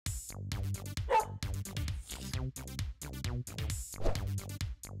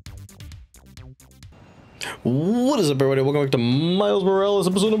What is up, everybody? Welcome back to Miles Morales,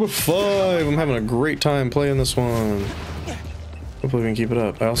 episode number 5. I'm having a great time playing this one. Hopefully we can keep it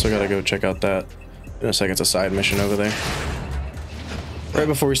up. I also gotta go check out that in a second. It's a side mission over there. Right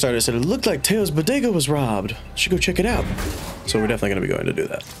before we started, I said it looked like Teo's bodega was robbed. Should go check it out. So we're definitely gonna be going to do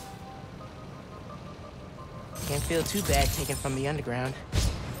that. Can't feel too bad taken from the underground.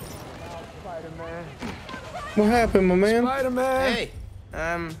 Spider-Man. What happened, my man? Spider-Man. Hey,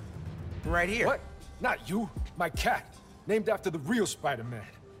 right here. What? Not you. My cat. Named after the real Spider-Man.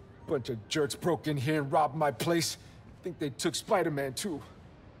 Bunch of jerks broke in here and robbed my place. Think they took Spider-Man too.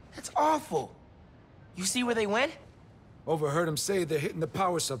 That's awful. You see where they went? Overheard them say they're hitting the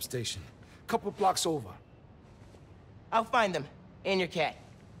power substation. Couple blocks over. I'll find them. And your cat.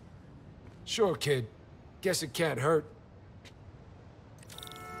 Sure, kid. Guess it can't hurt.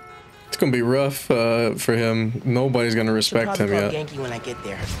 It's gonna be rough for him. Nobody's gonna respect him yet. Yankee when I get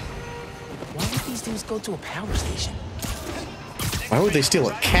there. Why would these dudes go to a power station? Why would they steal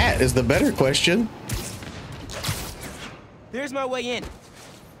a cat is the better question. There's my way in.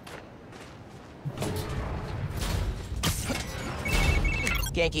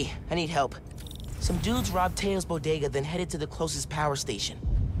 Genki, I need help. Some dudes robbed Teo's bodega, then headed to the closest power station.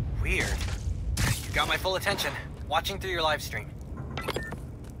 Weird. You got my full attention. Watching through your live stream.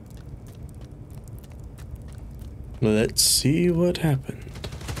 Let's see what happened.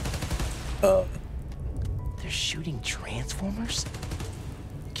 They're shooting transformers?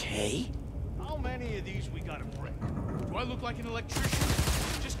 Okay. How many of these we gotta break? Do I look like an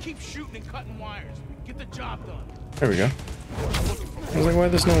electrician? Just keep shooting and cutting wires. Get the job done. There we go. I was like, why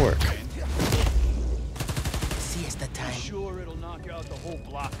does this not work? Siesta time. Sure it'll knock out the whole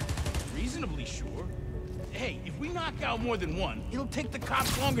block. Reasonably sure. Hey, if we knock out more than one, it'll take the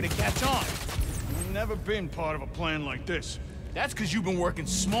cops longer to catch on. We've never been part of a plan like this. That's because you've been working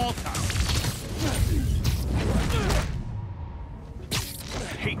small time. I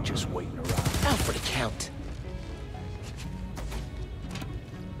hate just waiting around. Out for the count.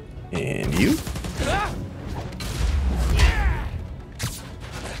 And you?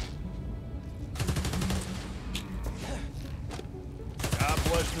 God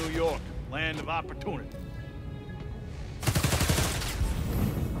bless New York, land of opportunity.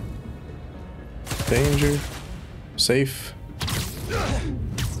 Danger. Safe.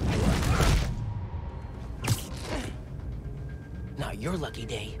 Not your lucky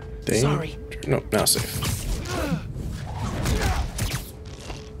day. Danger. Sorry. No, now safe.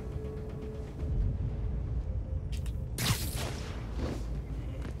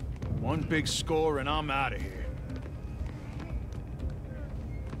 One big score and I'm out of here.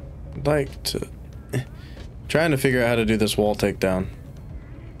 I'd like to... Trying to figure out how to do this wall takedown.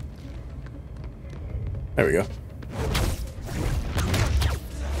 There we go.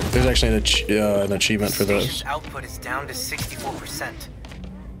 There's actually an achievement for those. Station's output is down to 64%.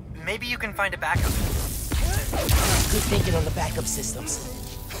 Maybe you can find a backup. Good thinking on the backup systems.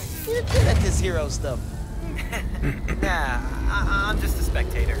 You're good at this hero stuff. Nah, I'm just a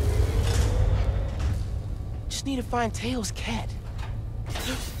spectator. Just need to find Teo's cat.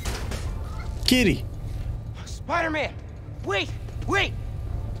 Kitty. Spider-Man! Wait! Wait!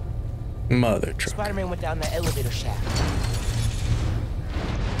 Mother truck. Spider-Man went down the elevator shaft.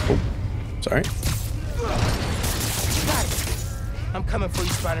 Oh, sorry. Got it. I'm coming for you,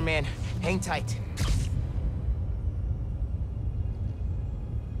 Spider-Man. Hang tight.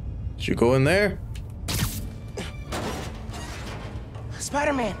 Did you go in there?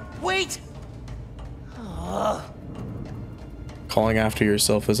 Spider-Man, wait! Calling after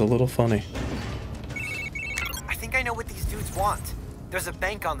yourself is a little funny. I think I know what these dudes want. There's a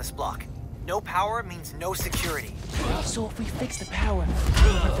bank on this block. No power means no security. So if we fix the power,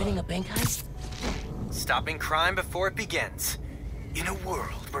 we're preventing a bank heist? Stopping crime before it begins. In a world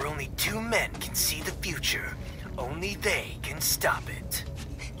where only two men can see the future, only they can stop it.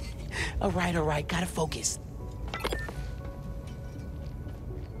 All right, gotta focus.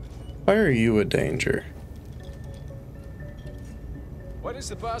 Why are you a danger? Why does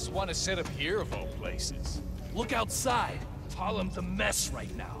the boss want to set up here of all places? Look outside. Harlem's a mess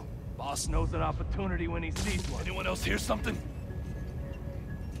right now. Boss knows an opportunity when he sees one. Anyone else hear something?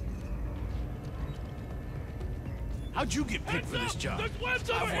 How'd you get picked for this job?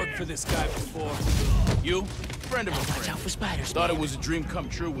 I've worked for this guy before. You? Friend of a Watch friend. out for spiders, Thought man. it was a dream come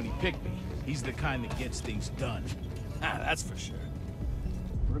true when he picked me. He's the kind that gets things done. Ah, that's for sure.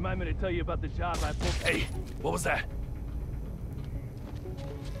 Remind me to tell you about the job I booked. Hey, what was that?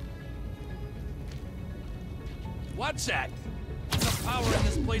 Watch that! Enough power in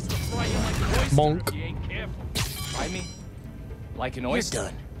this place to fry you like an oyster Bonk. if you ain't careful. Fry me? Like an You're oyster?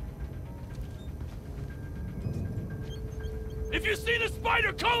 done. If you see the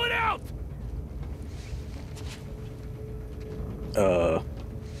spider, call it out! I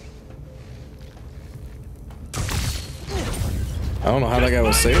don't know how that guy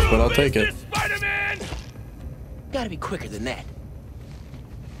was safe, but I'll take it. Spider-Man! Gotta be quicker than that.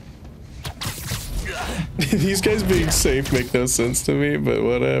 These guys being safe make no sense to me, but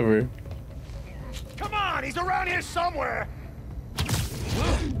whatever. Come on, he's around here somewhere!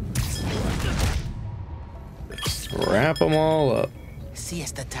 Wrap them all up.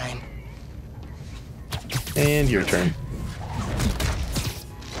 Siesta time. And your turn.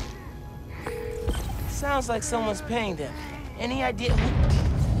 Sounds like someone's paying them. Any idea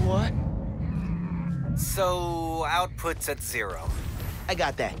who? What? So, output's at 0. I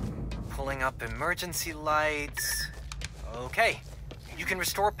got that. Pulling up emergency lights. Okay. You can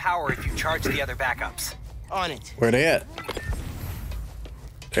restore power if you charge the other backups. On it. Where they at?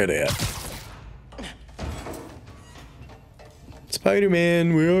 There they at.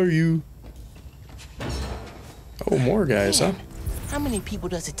 Spider-Man, where are you? Oh, more guys, huh? How many people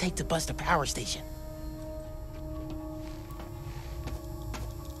does it take to bust a power station?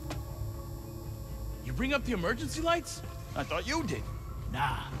 You bring up the emergency lights? I thought you did.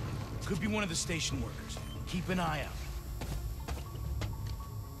 Nah. Could be one of the station workers. Keep an eye out.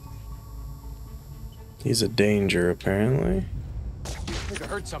 He's a danger, apparently. I think I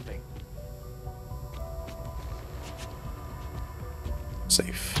heard something.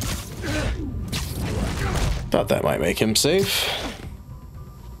 Safe. Thought that might make him safe.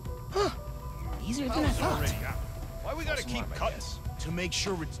 Easier than I thought. Why we gotta keep cutting? To make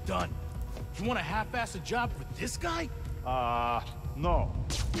sure it's done. You want to half-ass a job for this guy? No.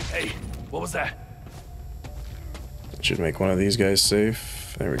 Hey, what was that? Should make one of these guys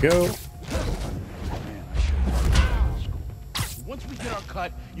safe. There we go. Once we get our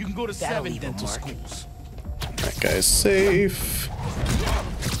cut, you can go to That'll 7 leave a dental mark. schools. That guy's safe.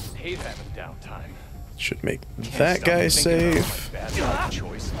 Hate having downtime. Should make that guy safe. Bad life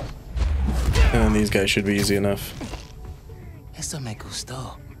choice. And then these guys should be easy enough. Eso me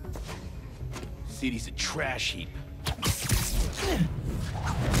gustó. City's a trash heap.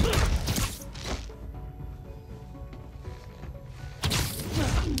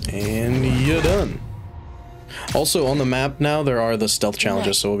 And you're done. Also, on the map now, there are the stealth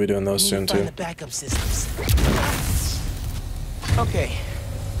challenges, so we'll be doing those soon, Need to find too. the backup systems. Okay.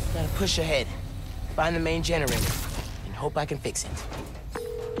 Gotta push ahead. Find the main generator. And hope I can fix it.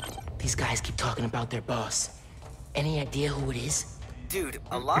 These guys keep talking about their boss. Any idea who it is? Dude,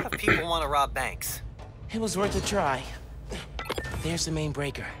 a lot of people want to rob banks. It was worth a try. There's the main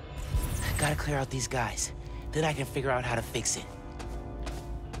breaker. Gotta clear out these guys. Then I can figure out how to fix it.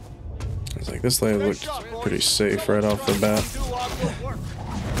 It's like this lady looked pretty safe right off the bat.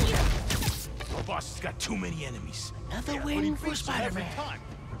 Our boss has got too many enemies. Another But win he for beats them every Spider-Man. time.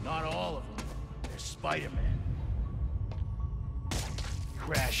 Not all of them. They're Spider-Man.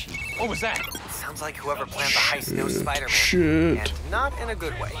 Crash heap. What was that? Sounds like whoever planned the heist knows Spider-Man. Shit. And not in a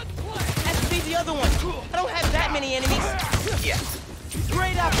good way. Has to be the other one. I don't have that many enemies. Yes.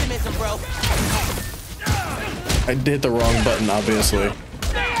 Great optimism, bro. I hit the wrong button, obviously.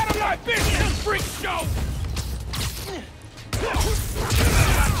 Stay out of my business, freak show!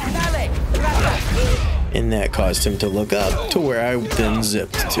 Dale, gracias. And that caused him to look up to where I then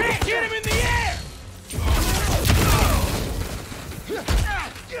zipped to. Get him in the air!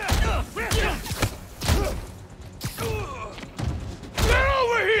 Get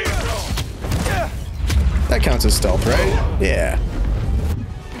over here! That counts as stealth, right? Yeah.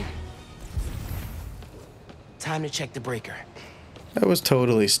 Time to check the breaker. That was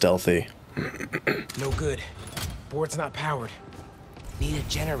totally stealthy. No good. Board's not powered. Need a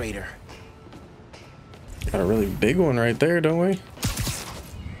generator. Got a really big one right there, don't we?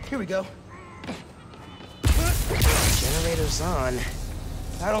 Here we go. Generator's on.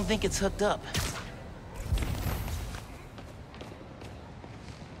 I don't think it's hooked up.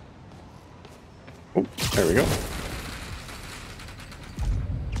 Oh, there we go.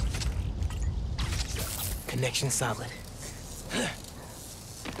 Connection solid.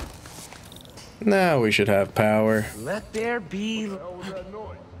 Now we should have power. Let there be...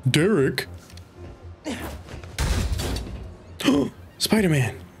 Derek.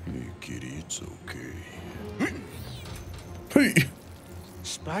 Spider-Man. Hey, kitty, it's okay. Hey.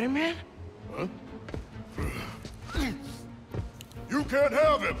 Spider-Man? You can't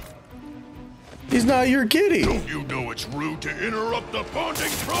have him! He's not your kitty. You know it's rude to interrupt the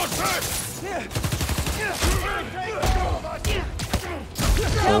bonding process!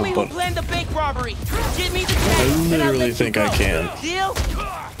 Tell me who but planned the bank robbery. Give me the cash. I and I'll literally let you think go. I can. Deal? No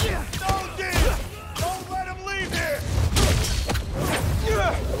deal! Don't let him leave here!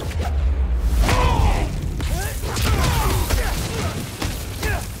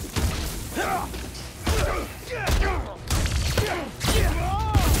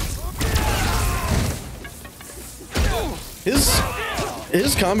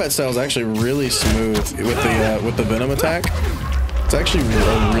 His combat style is actually really smooth with the venom attack. It's actually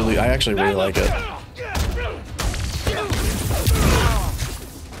I actually really like it.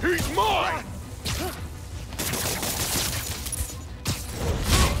 He's mine!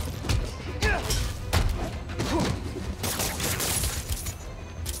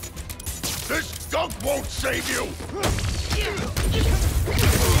 This skunk won't save you!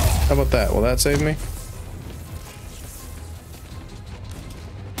 How about that? Will that save me?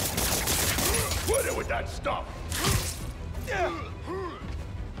 Quit it with that stuff!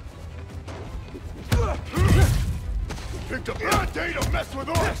 Picked a bad day to mess with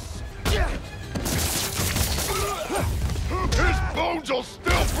us! His bones will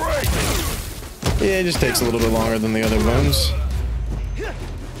still break! Yeah, it just takes a little bit longer than the other bones.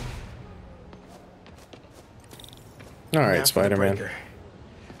 All right, Now for the Spider-Man. breaker.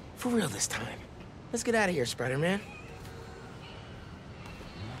 For real this time. Let's get out of here, Spider-Man.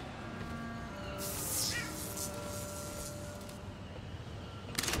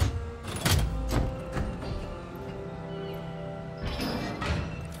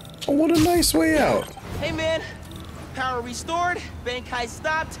 Oh, what a nice way out. Hey, man. Power restored, bank heist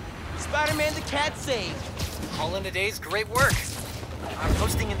stopped, Spider-Man the cat saved. All in a day's great work. I'm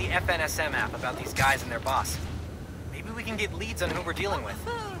posting in the FNSM app about these guys and their boss. Maybe we can get leads on who we're dealing with.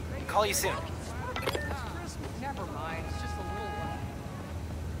 Call you soon. Never mind, it's just a little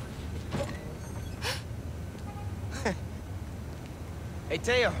one. Hey,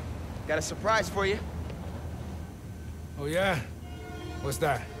 Teo. Got a surprise for you. Oh, yeah? What's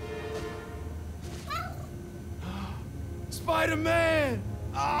that? Spider-Man!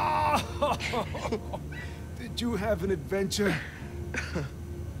 Oh! Did you have an adventure?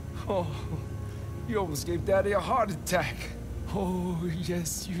 Oh, you almost gave Daddy a heart attack. Oh,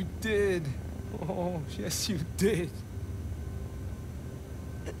 yes, you did. Oh, yes, you did.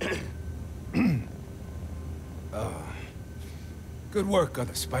 Good work,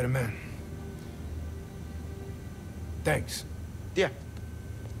 other Spider-Man. Thanks. Yeah.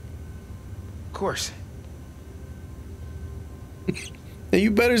 Of course. Hey, you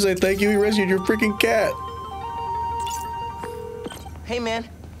better say thank you. You rescued your freaking cat. Hey, man.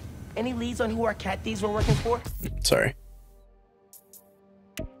 Any leads on who our cat thieves were working for? Sorry.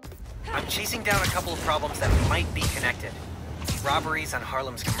 I'm chasing down a couple of problems that might be connected. Robberies on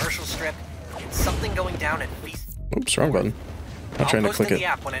Harlem's commercial strip, and something going down at Feast. Oops, wrong button. I'm I'll trying to post click in it. the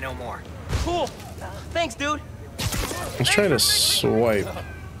app when I know more. Cool. Thanks, dude. I was trying to swipe.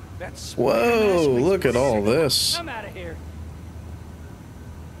 Whoa, look at all this. I'm out of here.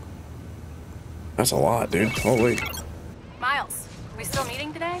 That's a lot, dude. Oh, wait. Miles, we still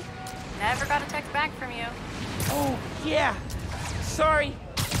meeting today? Never got a text back from you. Oh, yeah. Sorry.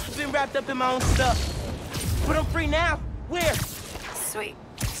 I've been wrapped up in my own stuff. But I'm free now. Where? Sweet.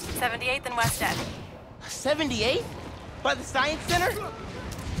 78th and West End. 78? By the Science Center?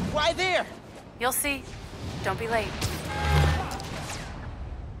 Why there? You'll see. Don't be late.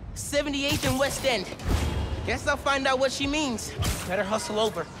 78th and West End. Guess I'll find out what she means. Better hustle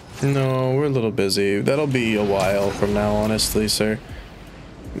over. No, we're a little busy. That'll be a while from now, honestly, sir.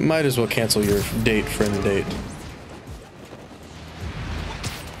 Might as well cancel your friend date.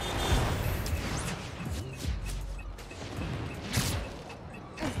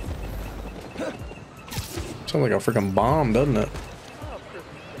 Sounds like a freaking bomb, doesn't it?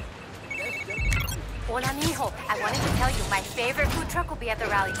 Hola, mijo. I wanted to tell you, my favorite food truck will be at the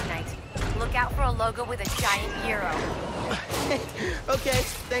rally tonight. Look out for a logo with a giant hero. Okay,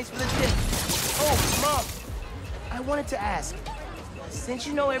 thanks for the tip. Oh, Mom. I wanted to ask. Since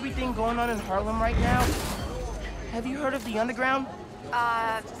you know everything going on in Harlem right now, have you heard of the Underground?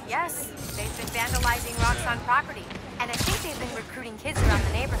 Yes. They've been vandalizing Roxxon property. And I think they've been recruiting kids around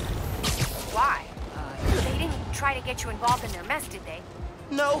the neighborhood. Why? They didn't try to get you involved in their mess, did they?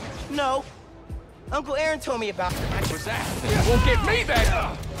 No, no. Uncle Aaron told me about it. What's that? Won't get me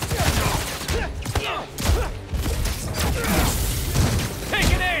then!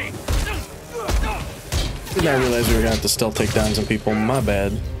 Take an aim! Did not realize we were gonna have to stealth take down some people. My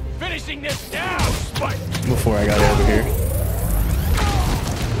bad. Finishing this now, Spike! Before I got over here.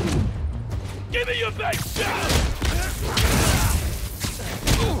 Give me your best shot!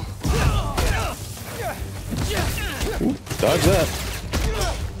 Ooh, dodge that.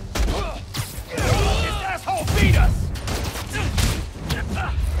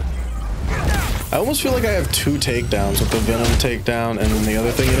 almost feel like I have two takedowns with the Venom takedown and then the other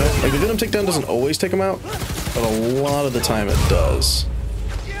thing, you know? Like the Venom takedown doesn't always take him out, but a lot of the time it does.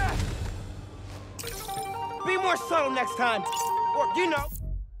 Be more subtle next time. Or, you know,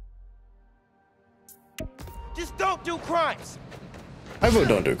 just don't do crimes. I vote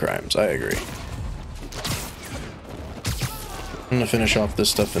don't do crimes. I agree. I'm gonna finish off this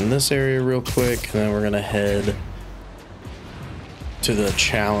stuff in this area real quick, and then we're gonna head to the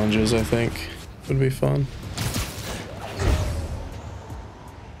challenges. I think would be fun.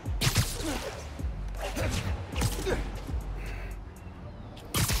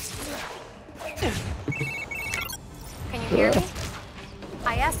 Can you hear me?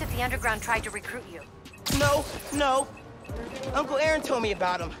 I asked if the underground tried to recruit you. No. Uncle Aaron told me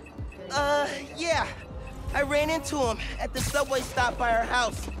about him. Yeah. I ran into him at the subway stop by our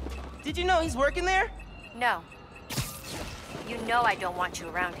house. Did you know he's working there? No. You know I don't want you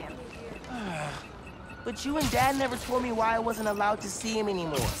around him. But you and Dad never told me why I wasn't allowed to see him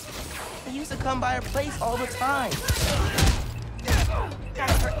anymore. He used to come by our place all the time.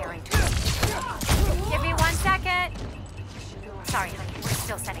 That's for Aaron to do. Give me 1 second. Sorry, honey. We're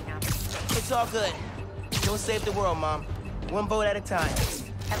still setting up. It's all good. Don't save the world, Mom. One boat at a time.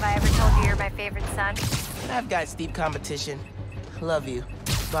 Have I ever told you you're my favorite son? I've got steep competition. Love you.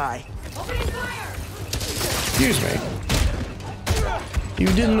 Bye. Excuse me. You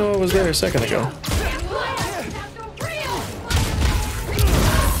didn't know I was there a second ago.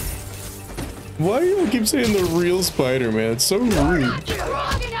 Why do you keep saying the real Spider-Man? It's so rude.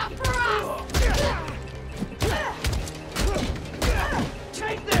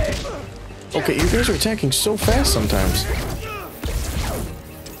 Okay, you guys are attacking so fast sometimes.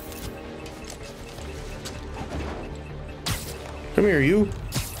 Come here, you.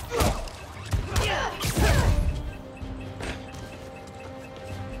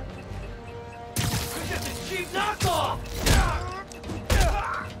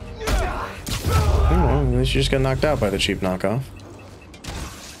 Oh, at least you just got knocked out by the cheap knockoff.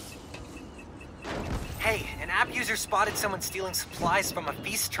 Hey, an app user spotted someone stealing supplies from a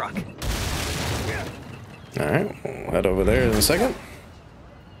feast truck. Alright, we'll head over there in a second.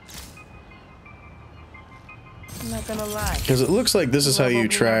 I'm not gonna lie. Because it looks like this is how you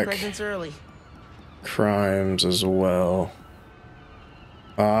track Early. crimes as well.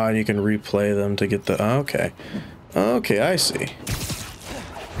 Ah, and you can replay them to get the... okay. Okay, I see.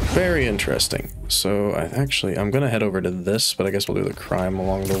 Very interesting. So, I'm gonna head over to this, but I guess we'll do the crime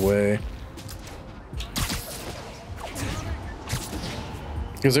along the way.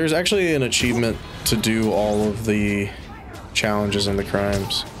 Because there's actually an achievement to do all of the challenges and the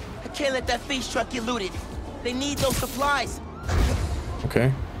crimes. I can't let that feast truck get looted. They need those supplies.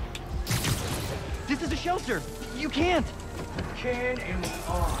 Okay. This is a shelter. You can't. Can and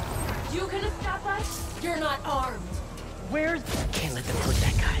are. You gonna stop us? You're not armed. Where's... Can't let them hurt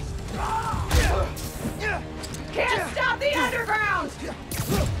that guy. Can't stop the underground!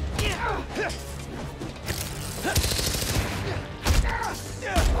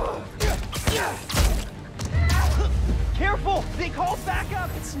 Careful! They called back up!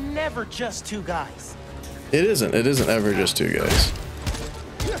 It's never just two guys. It isn't. It isn't ever just two guys.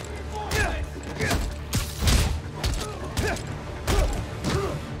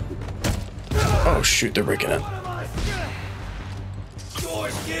 Oh shoot, they're breaking in.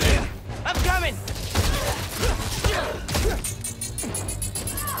 I'm coming!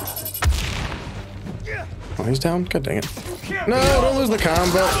 Oh, he's down? God dang it. No, don't lose the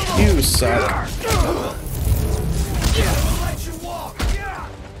combo. You suck.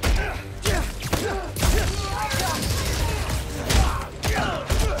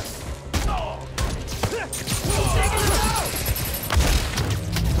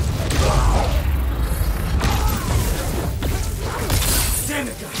 Damn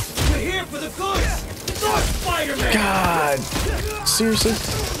it, guys. We're here for the goods. North Spider-Man. God. Seriously?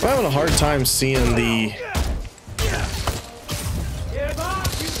 I'm having a hard time seeing the... Get up!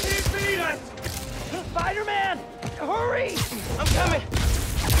 You can't beat us! Spider-Man! Hurry! I'm coming!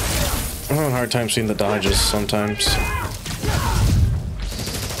 I'm having a hard time seeing the dodges sometimes.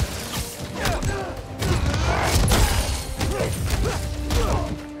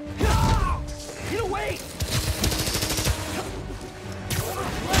 Get away!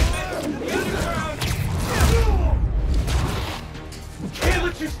 Can't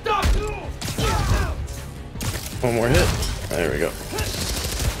let you stop! One more hit. There we go.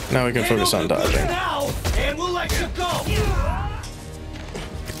 Now we can focus on dodging. Now, and we'll let you go!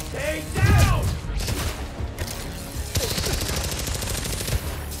 Stay down!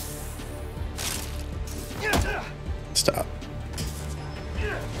 Stop.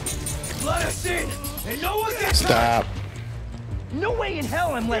 Let us in! Stop. No way in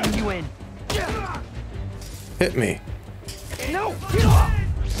hell I'm letting you in. Hit me. No, get off.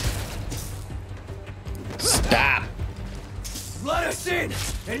 Stop. Let us in,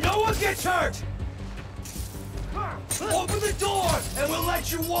 and no one gets hurt. Open the door, and we'll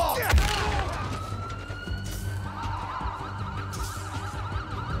let you walk.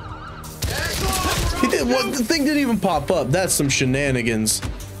 He did what? The thing didn't even pop up. That's some shenanigans.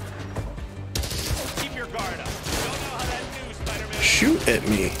 Keep your guard up. Don't know how that new Spider-Man. Shoot at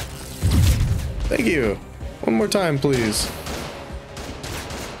me. Thank you. One more time, please.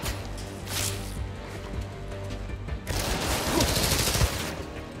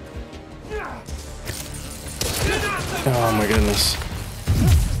 Oh my goodness.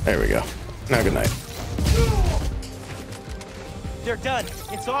 There we go. Now good night. They're done.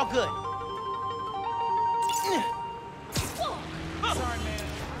 It's all good.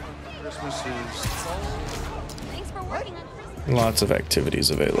 Thanks for working on Christmas. Lots of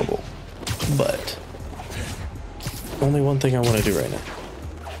activities available, but only one thing I want to do right now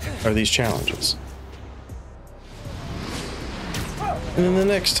are these challenges. And then the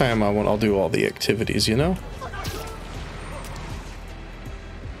next time I'll do all the activities, you know?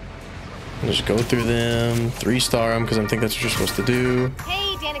 Just go through them, 3-star them, because I think that's what you're supposed to do.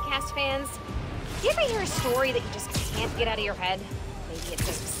 Hey, DanaCast fans. Do you ever hear a story that you just can't get out of your head? Maybe it's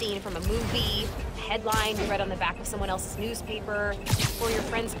just a scene from a movie, a headline you read on the back of someone else's newspaper, or your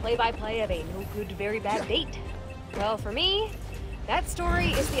friend's play-by-play of a no-good, very bad date. Well, for me, that story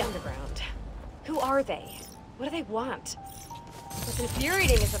is the Underground. Who are they? What do they want? What's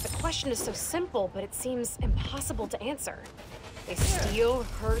infuriating is that the question is so simple, but it seems impossible to answer. They steal,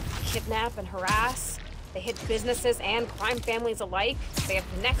 hurt, kidnap, and harass. They hit businesses and crime families alike. They have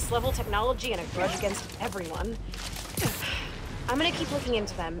next-level technology and a grudge against everyone. I'm gonna keep looking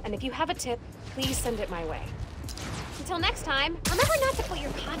into them, and if you have a tip, please send it my way. Until next time, remember not to put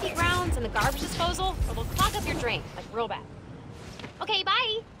your coffee grounds in the garbage disposal, or they'll clog up your drain, like real bad. Okay,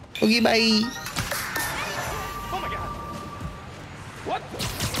 bye! Okay, bye! Oh my god. What?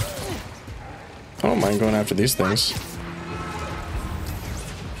 I don't mind going after these things.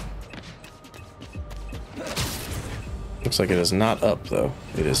 Looks like it is not up, though.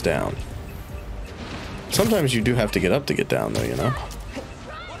 It is down. Sometimes you do have to get up to get down, though, you know?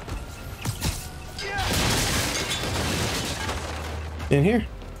 In here.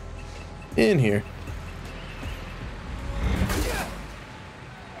 In here.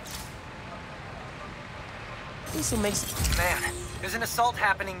 This'll make Man, there's an assault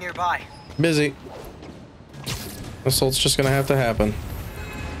happening nearby. Busy. Assault's just gonna have to happen.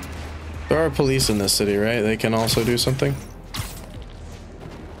 There are police in this city, right? They can also do something.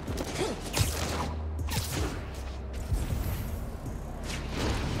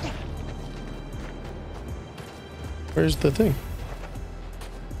 Where's the thing?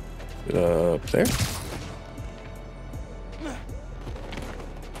 Up there?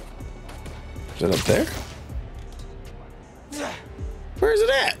 Is it up there? Where is it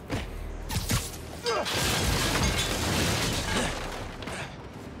at?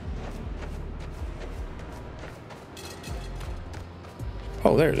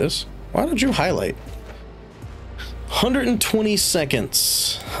 Oh, there it is. Why don't you highlight? 120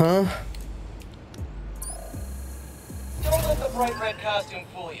 seconds, huh? Don't let the bright red costume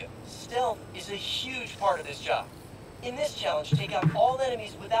fool you. Stealth is a huge part of this job. In this challenge, take out all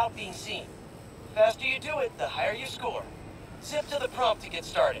enemies without being seen. The faster you do it, the higher you score. Zip to the prompt to get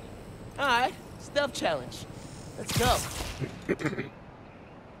started. Alright, stealth challenge. Let's go.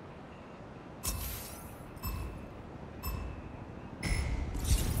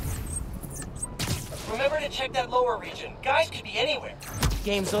 Remember to check that lower region. Guys could be anywhere.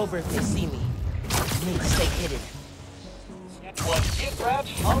 Game's over if they see me. I need to stay hidden. One gift wrapped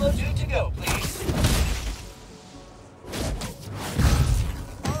hollow dude to go, please.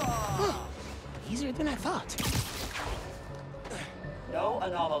 Easier than I thought. No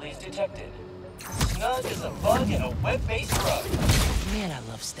anomalies detected. Snug as a bug in a web-based rug. Man, I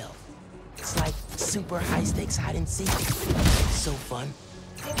love stealth. It's like super high-stakes hide-and-seek. So fun.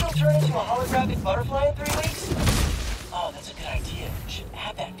 Think you'll turn into a holographic butterfly in 3 weeks? Oh, that's a good idea. You should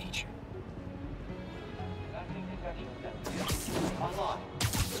add that feature. Unlock.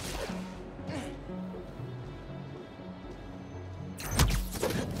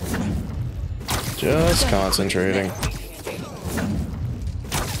 Just concentrating. I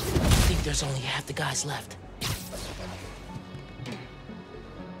think there's only half the guys left.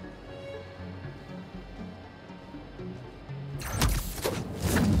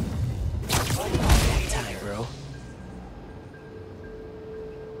 Time, bro.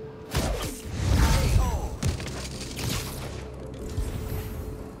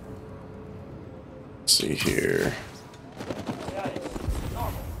 Let's see here.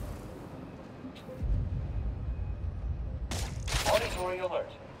 Auditory alert.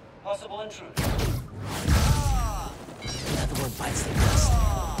 Possible intruder. Another one bites the dust.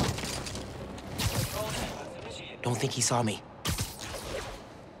 Don't think he saw me.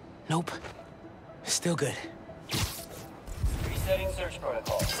 Nope. Still good. Resetting search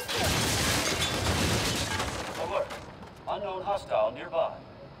protocol. Alert. Unknown hostile nearby.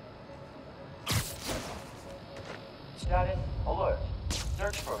 Status alert.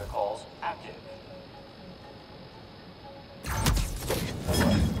 Search protocols active.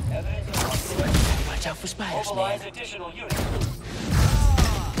 Alert. Evidence of hostile. Watch out for spiders, Mobilize man. additional units.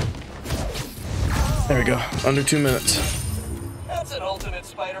 There we go. Under 2 minutes. That's an ultimate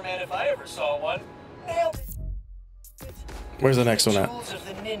Spider-Man if I ever saw one. Nailed it. Where's the next one at? Tools of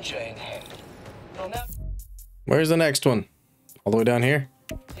the ninja in hand. You'll now Where's the next one? All the way down here?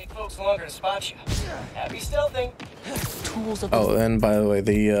 take folks longer to spot you. Happy stealthing. Tools of Oh, and by the way,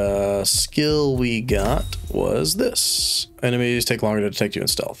 the skill we got was this. Enemies take longer to detect you in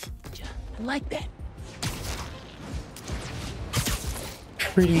stealth. I like that.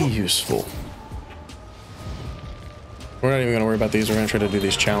 Pretty useful. We're not even gonna worry about these. We're gonna try to do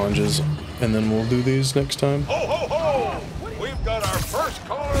these challenges, and then we'll do these next time. Ho, ho, ho! We've got our first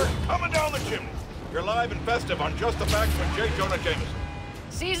caller coming down the chimney. You're live and festive on Just the Facts with J. Jonah Jameson.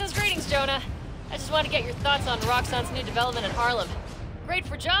 Season's greetings, Jonah. I just want to get your thoughts on Roxxon's new development in Harlem. Great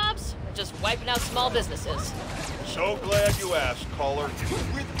for jobs, or just wiping out small businesses? So glad you asked, caller.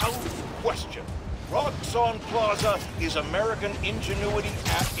 Without question, Roxxon Plaza is American ingenuity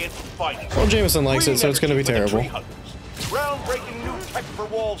at its finest. Well, Jameson likes Green it, so it's gonna be energy for the terrible. tree huggers, groundbreaking new tech for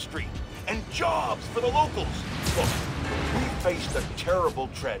Wall Street, and jobs for the locals. Look, we faced a terrible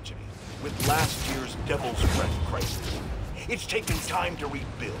tragedy with last year's Devil's Breath crisis. It's taken time to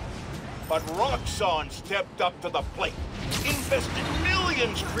rebuild, but Roxxon stepped up to the plate, invested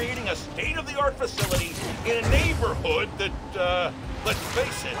millions creating a state-of-the-art facility in a neighborhood that, let's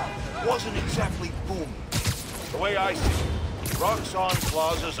face it, wasn't exactly booming. The way I see it, Roxxon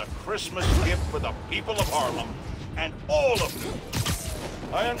Plaza's a Christmas gift for the people of Harlem, and all of them.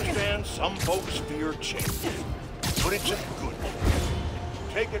 I understand some folks fear change, but it's a good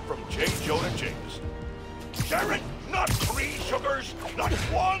one. Take it from J. Jonah James. Darren, not 3 sugars, not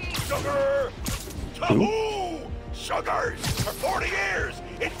 1 sugar. Tahoo sugars. For 40 years,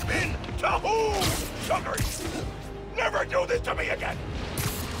 it's been Tahoo sugars. Never do this to me again.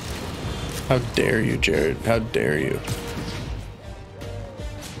 How dare you, Jared? How dare you?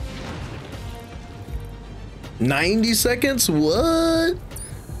 90 seconds? What?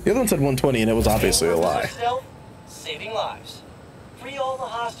 The other one said 120, and it was obviously a lie. Stealth, saving lives. Free all the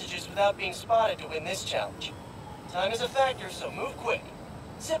hostages without being spotted to win this challenge. Time is a factor, so move quick.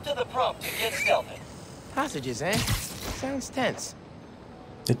 Zip to the prompt to get stealthy. Hostages, eh? Sounds tense.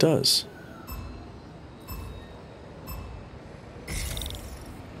 It does.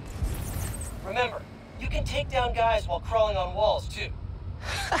 Remember, you can take down guys while crawling on walls, too.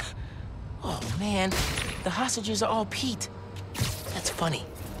 Oh, man. The hostages are all Pete. That's funny.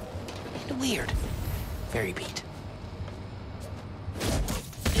 And weird. Very Pete.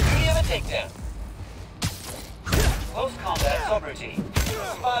 Duty of a takedown. Close combat subroutine.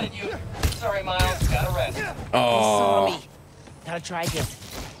 Spotted you. Sorry, Miles. Gotta rest. Saw Oh. me. Gotta try again.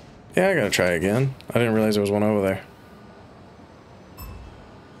 Yeah, I gotta try again. I didn't realize there was one over there.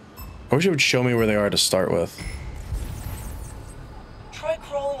 I wish it would show me where they are to start with. Try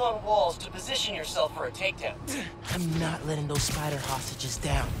crawling on walls to position yourself for a takedown. I'm not letting those spider hostages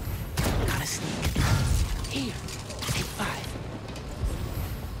down. Gotta sneak. Here. Take 5.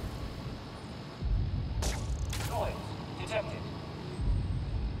 Noise detected.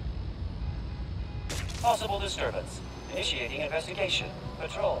 Possible disturbance. Initiating investigation.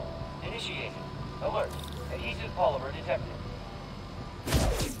 Patrol. Initiated. Alert. Adhesive polymer detected.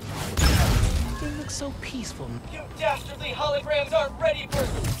 They look so peaceful. You dastardly holograms aren't ready for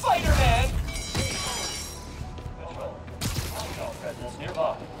Spider-Man! Patrol. Hostile presence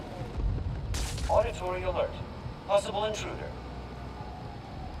nearby. Auditory alert. Possible intruder.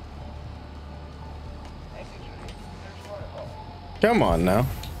 Executing search protocol. Come on now.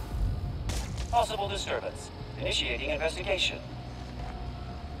 Possible disturbance. Initiating investigation.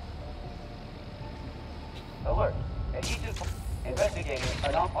 Alert. Adhesive. Investigating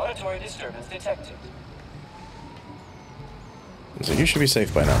an auditory disturbance detected. So you should be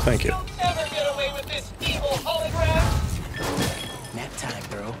safe by now. Thank you. You'll never get away with this, evil hologram! Nap time,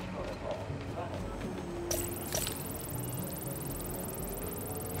 bro.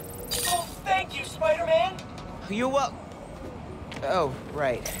 Oh, thank you, Spider-Man! You're welcome. Oh,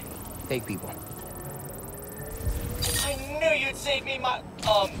 right. Fake people. knew you'd save me,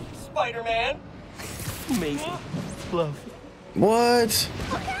 Spider-Man. Amazing. Love. What?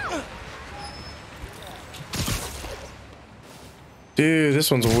 Dude, this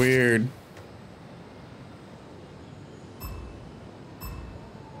one's weird.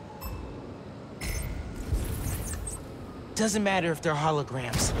 Doesn't matter if they're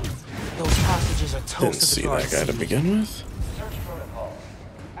holograms. Those hostages are toast. Didn't see that guy to begin with.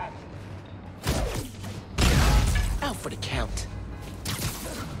 Out for the count.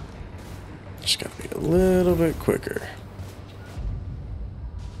 Just gotta be a little bit quicker.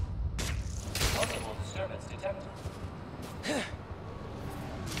 Multiple disturbance detected.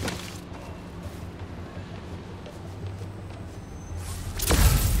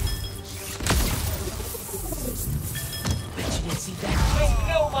 Bet you didn't see that.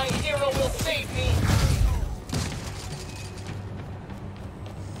 I know my hero will save me.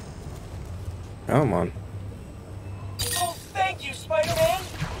 Come on. Oh, thank you, Spider-Man.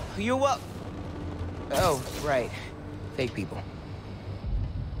 You're up. Oh, right. Fake people.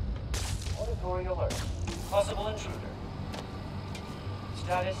 Auditory alert. Possible intruder.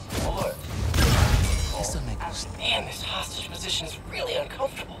 Status alert. This'll make us. Man, this hostage position is really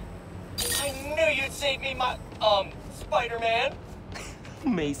uncomfortable. I knew you'd save me, Spider-Man.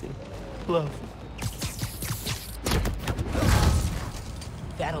 Amazing. Love.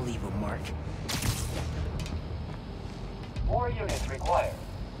 That'll leave a mark. More units required.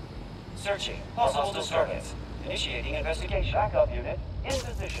 Searching. Possible disturbance. Initiating investigation. Backup unit in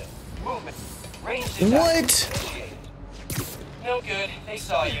position. Movement. Range detected. What? Initiated. No good. They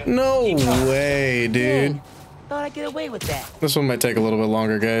saw you. No Keep talking. way, dude. Dang, thought I'd get away with that. This one might take a little bit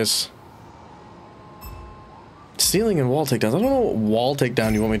longer, guys. Ceiling and wall takedowns. I don't know what wall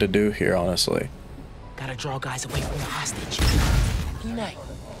takedown you want me to do here, honestly. Gotta draw guys away from the hostage. Unite.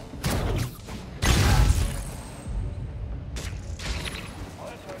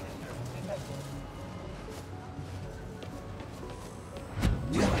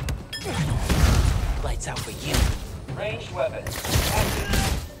 Lights out for you. Ranged weapon.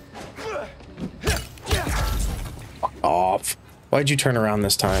 Fuck off. Why'd you turn around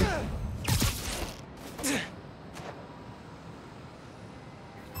this time?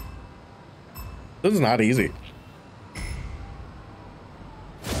 This is not easy.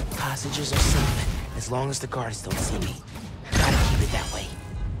 Hostages are safe as long as the guards don't see me. Gotta keep it that way.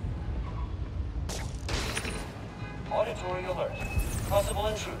 Auditory alert. Possible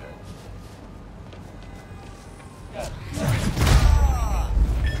intruder.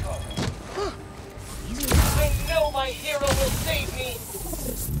 I know my hero will save me.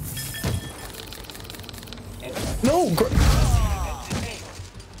 No.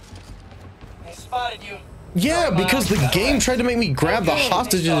 I spotted you. Yeah, because the game tried to make me grab the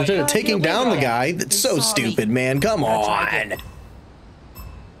hostages instead of taking down the guy. That's so stupid, man. Come on.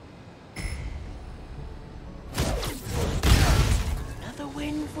 Another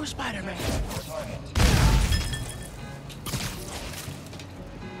win for Spider-Man.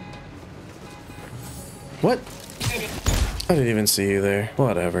 What? I didn't even see you there.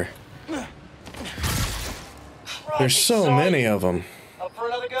 Whatever. There's so many of them. Up for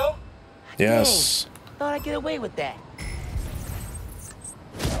another go? Yes. Thought I'd get away with that.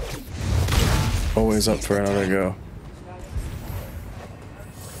 Always up for another go.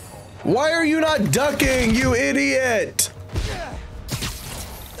 Why are you not ducking, you idiot?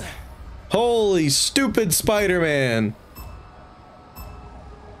 Holy stupid Spider-Man.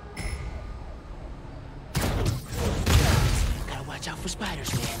 Gotta watch out for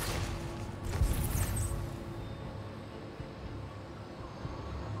spiders, man.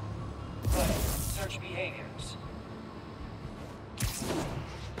 Search behaviors.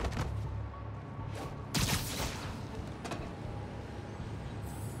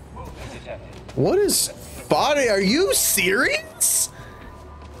 Movement detected. What is spotting? Are you serious?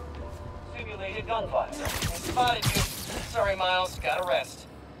 Simulated gunfire. I spotted you. Sorry, Miles. Gotta rest.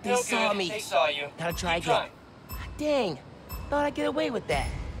 They No saw good. me. They saw you. Gotta try Keep again. trying. Dang. Thought I'd get away with that.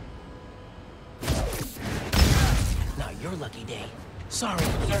 Not your lucky day. Sorry.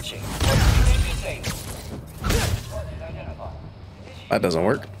 Searching. Opportunity safe. Identify. That doesn't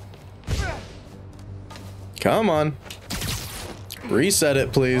work. Come on. Reset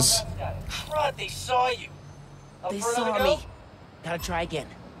it, please. Crud, they saw you. Up They for another saw go? me. Gotta try again.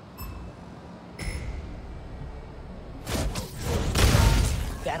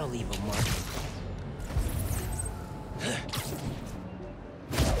 That'll leave a mark.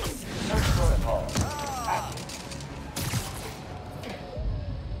 Search protocol. Active.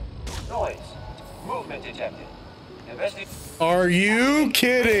 Noise. Movement detected. Investigate. Are you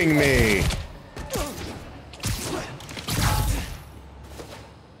kidding me?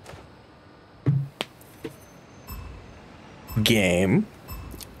 Game,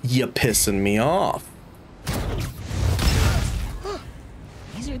 you pissing me off.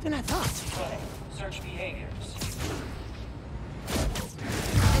 Easier than I thought. Search behaviors.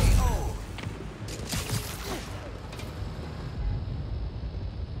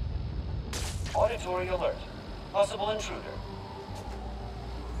 Auditory alert. Possible intruder.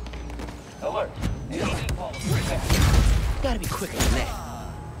 Alert. Gotta be quicker than that.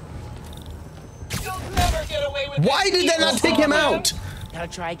 You'll never get away with Why did that not take him out? Gotta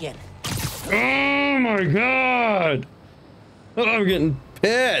try again. Oh my god. Oh, I'm getting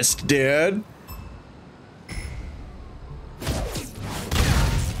pissed, dude.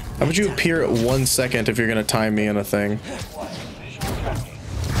 How about you appear at 1 second if you're gonna time me in a thing?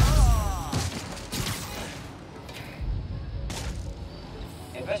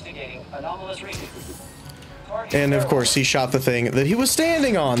 Investigating anomalous reading. And of course, he shot the thing that he was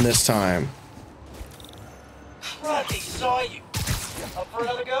standing on this time. Crud, they saw you. Up for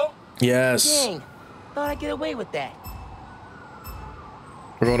another go? Yes. Dang, thought I'd get away with that.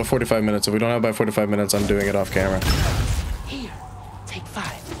 We're going to 45 minutes. If we don't have by 45 minutes, I'm doing it off camera. Here, take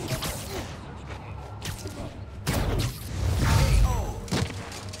 5.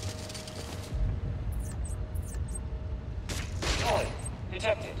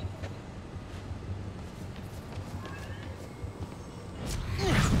 Detected.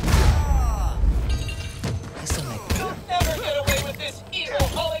 You'll never get away with this evil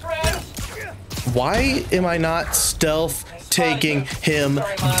hologram. Why am I not stealth taking him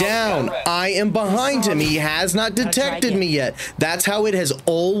down? I am behind him. He has not detected me yet. That's how it has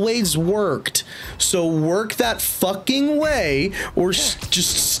always worked. So work that fucking way or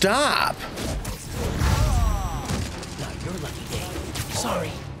just stop. Not your lucky day.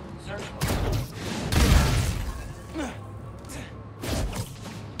 Sorry.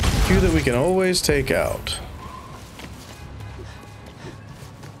 Cue that we can always take out.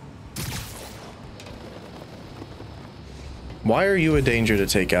 Why are you a danger to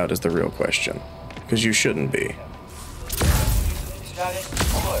take out is the real question. Because you shouldn't be. Status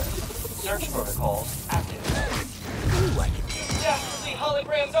alert. Search protocols active. Dastardly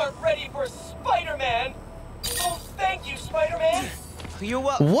holograms aren't ready for Spider-Man. Oh, thank you, Spider-Man. You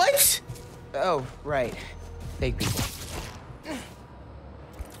what? What? Oh, right. Fake people.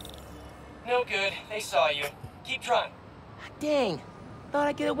 No good. They saw you. Keep trying. Dang, thought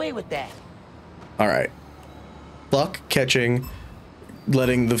I'd get away with that. All right. Fuck catching,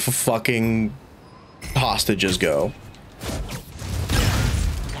 letting the fucking hostages go.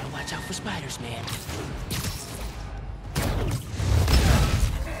 Gotta watch out for spiders, man.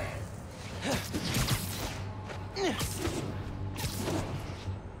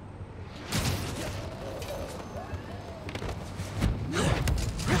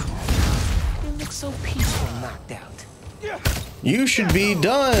 It looks so peaceful and knocked out. You should be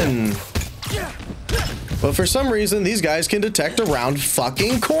done. But for some reason, these guys can detect around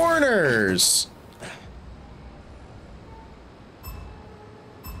fucking corners.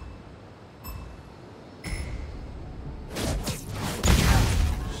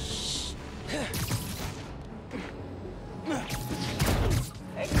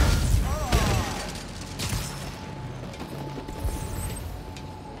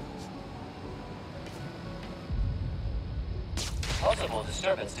 Possible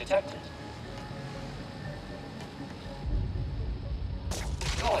disturbance detected.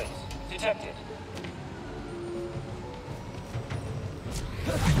 Noise detected.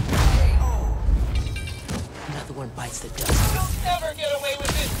 Another one bites the dust. You'll never get away with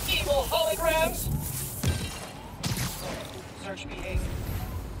this, evil holograms! Search behavior.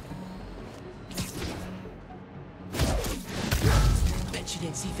 Bet you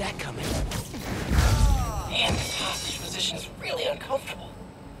didn't see that coming. Man, this hostage position is really uncomfortable.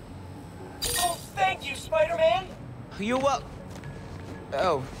 Oh, thank you, Spider-Man! You what?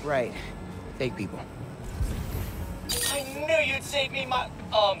 Oh, right. Fake people. I knew you'd save me, my,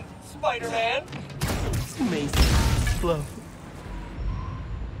 Spider-Man! Amazing. Flow.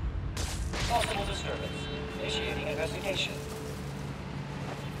 Possible disturbance. Initiating investigation.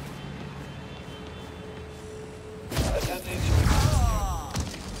 Attempting to...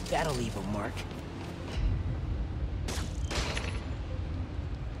 That'll leave a mark.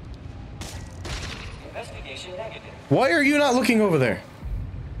 Investigation negative. Why are you not looking over there?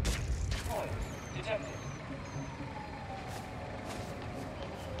 Detected.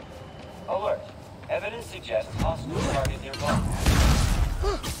 Alert. Evidence suggests hostile target nearby.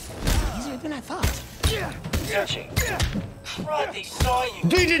 Easier than I thought. Searching. Crud, they saw you.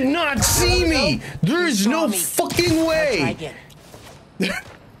 They did not see me. There is no fucking way. Try again.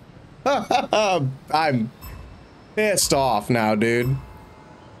 Pissed off now, dude.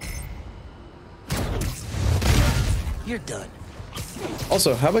 You're done.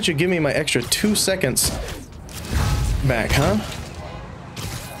 Also, how about you give me my extra 2 seconds back, huh?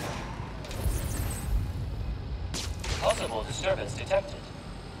 Possible disturbance detected.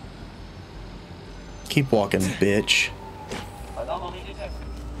 Keep walking, bitch. Anomaly detected.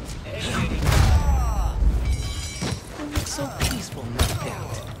 Initiating. You look so peaceful, knocked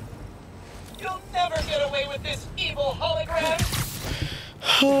out. You'll never get away with this, evil hologram!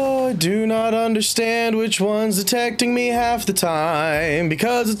 Oh, I do not understand which one's detecting me half the time,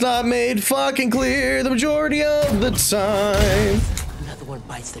 because it's not made fucking clear the majority of the time. Another one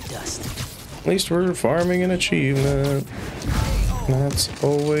bites the dust. At least we're farming an achievement. That's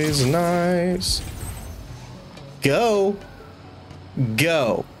always nice. Go.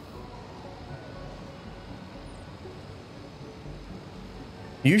 Go.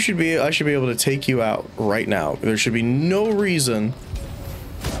 I should be able to take you out right now. There should be no reason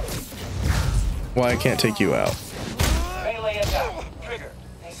why I can't take you out. Melee attack. Trigger.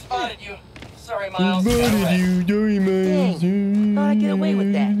 They spotted you. Sorry, Miles. Spotted you, sorry, Miles. Dang. Thought I'd get away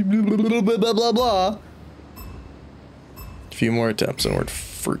with that. Blah, blah, blah, blah, blah. A few more attempts and we're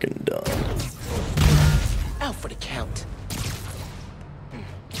freaking done. Out for the count.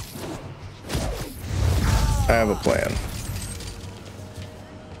 I have a plan.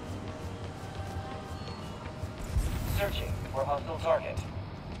 Searching for hostile target.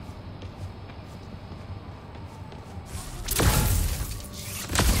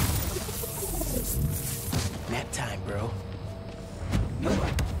 Nap time, bro.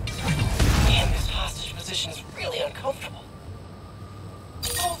 Man, this hostage position's really uncomfortable.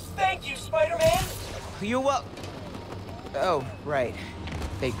 Oh, thank you, Spider-Man! You up? Oh, right.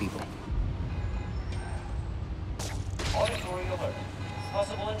 Fake people. Auditory alert.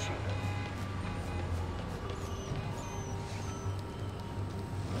 Possible intruder.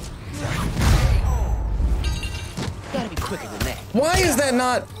 Gotta be quicker than that. Why is that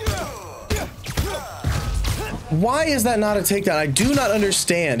not... Why is that not a takedown? I do not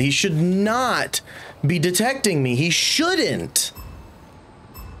understand. He should not be detecting me. He shouldn't.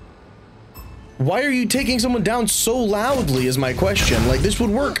 Why are you taking someone down so loudly is my question. Like, this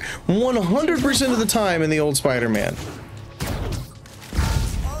would work 100% of the time in the old Spider-Man.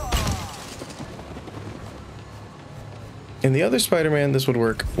 In the other Spider-Man, this would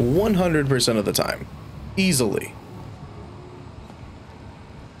work 100% of the time. Easily.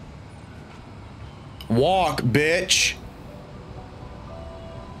 Walk, bitch!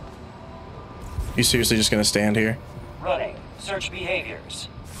 You seriously just gonna stand here? Running. Search behaviors.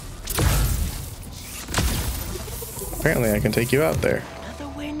 Apparently I can take you out there. Another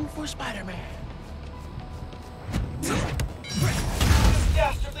win for Spider-Man.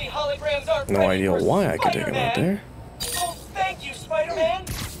 Dastardly holograms are No idea why I could take him out there. Oh, thank you, Spider-Man!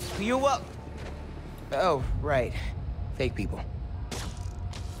 You up? Oh, right. Fake people.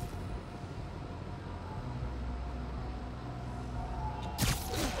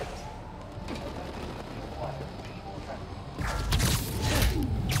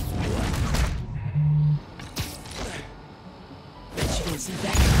 Bet you didn't see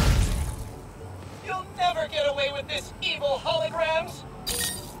that. You'll never get away with this, evil holograms!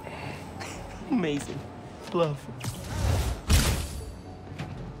 Amazing. Bluff.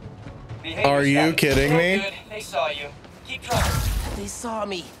 Are you kidding me? Good. They saw you. Keep trying. They saw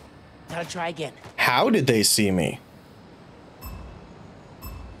me. Gotta try again. How did they see me?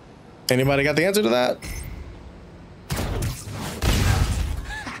 Anybody got the answer to that?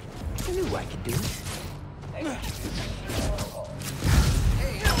 I knew I could do it.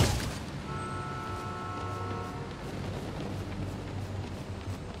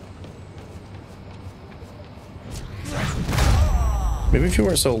 Maybe if you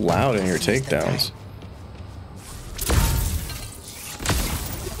weren't so loud in your takedowns.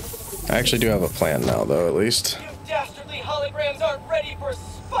 I actually do have a plan now, though, at least. You dastardly holograms aren't ready for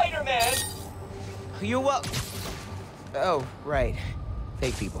Spider-Man! You up? Oh, right.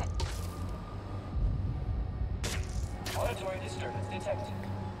 Fake people. Auditory disturbance detected.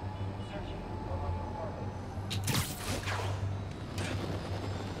 Searching for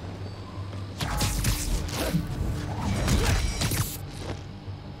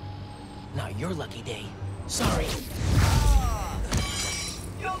Not your lucky day. Sorry.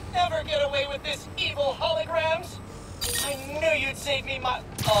 You'll never get away with this, evil holograms! I knew you'd save me,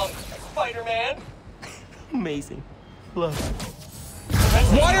 Spider-Man! Amazing. Bluff.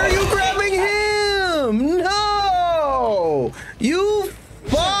 Why are you grabbing him? No! You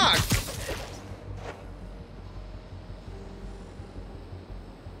fuck!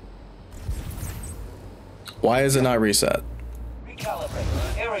 Why is it not reset?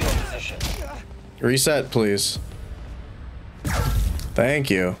 Recalibrate aerial position. Reset, please. Thank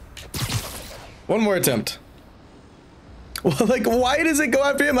you. One more attempt. Well, like, why does it go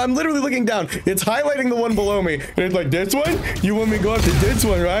after him? I'm literally looking down. It's highlighting the one below me. And it's like, this one? You want me to go after this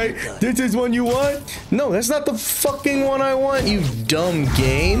one, right? This is one you want? No, that's not the fucking one I want, you dumb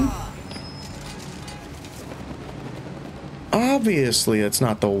game. Obviously, it's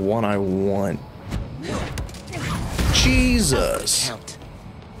not the one I want. Jesus.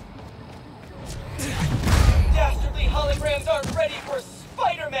 Dastardly holograms aren't ready for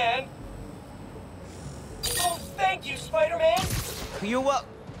Spider-Man! Oh, thank you, Spider-Man! You're what?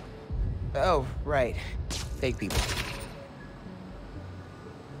 Oh, right. Fake people.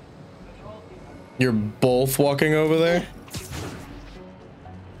 You're both walking over there?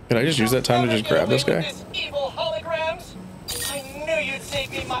 Can I just use that time to just grab this guy? This evil holograms! I knew you'd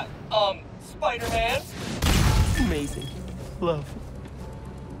save me, my, Spider-Man! Amazing. Love.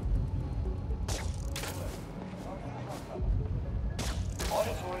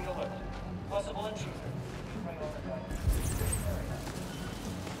 Auditory alert. Possible intruder.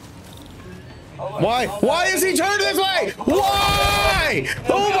 Why? Why is he turned this way? Why?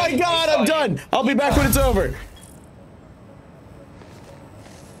 Oh my god, I'm done. I'll be back when it's over.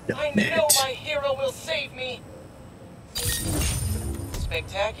 I know my hero will save me.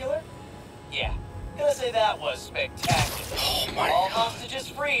 Spectacular? Yeah, gonna say that was spectacular. Oh my All god. hostages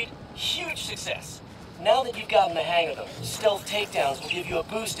freed. Huge success. Now that you've gotten the hang of them, stealth takedowns will give you a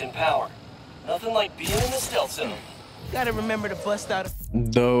boost in power. Nothing like being in the stealth zone. Gotta remember to bust out.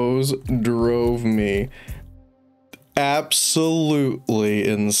 Those drove me absolutely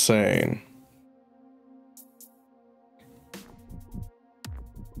insane.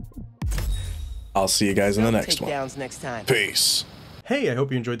 I'll see you guys in the next one. Next time. Peace. Hey, I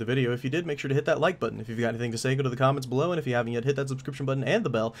hope you enjoyed the video. If you did, make sure to hit that like button. If you've got anything to say, go to the comments below. And if you haven't yet, hit that subscription button and the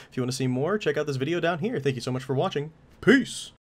bell. If you want to see more, check out this video down here. Thank you so much for watching. Peace.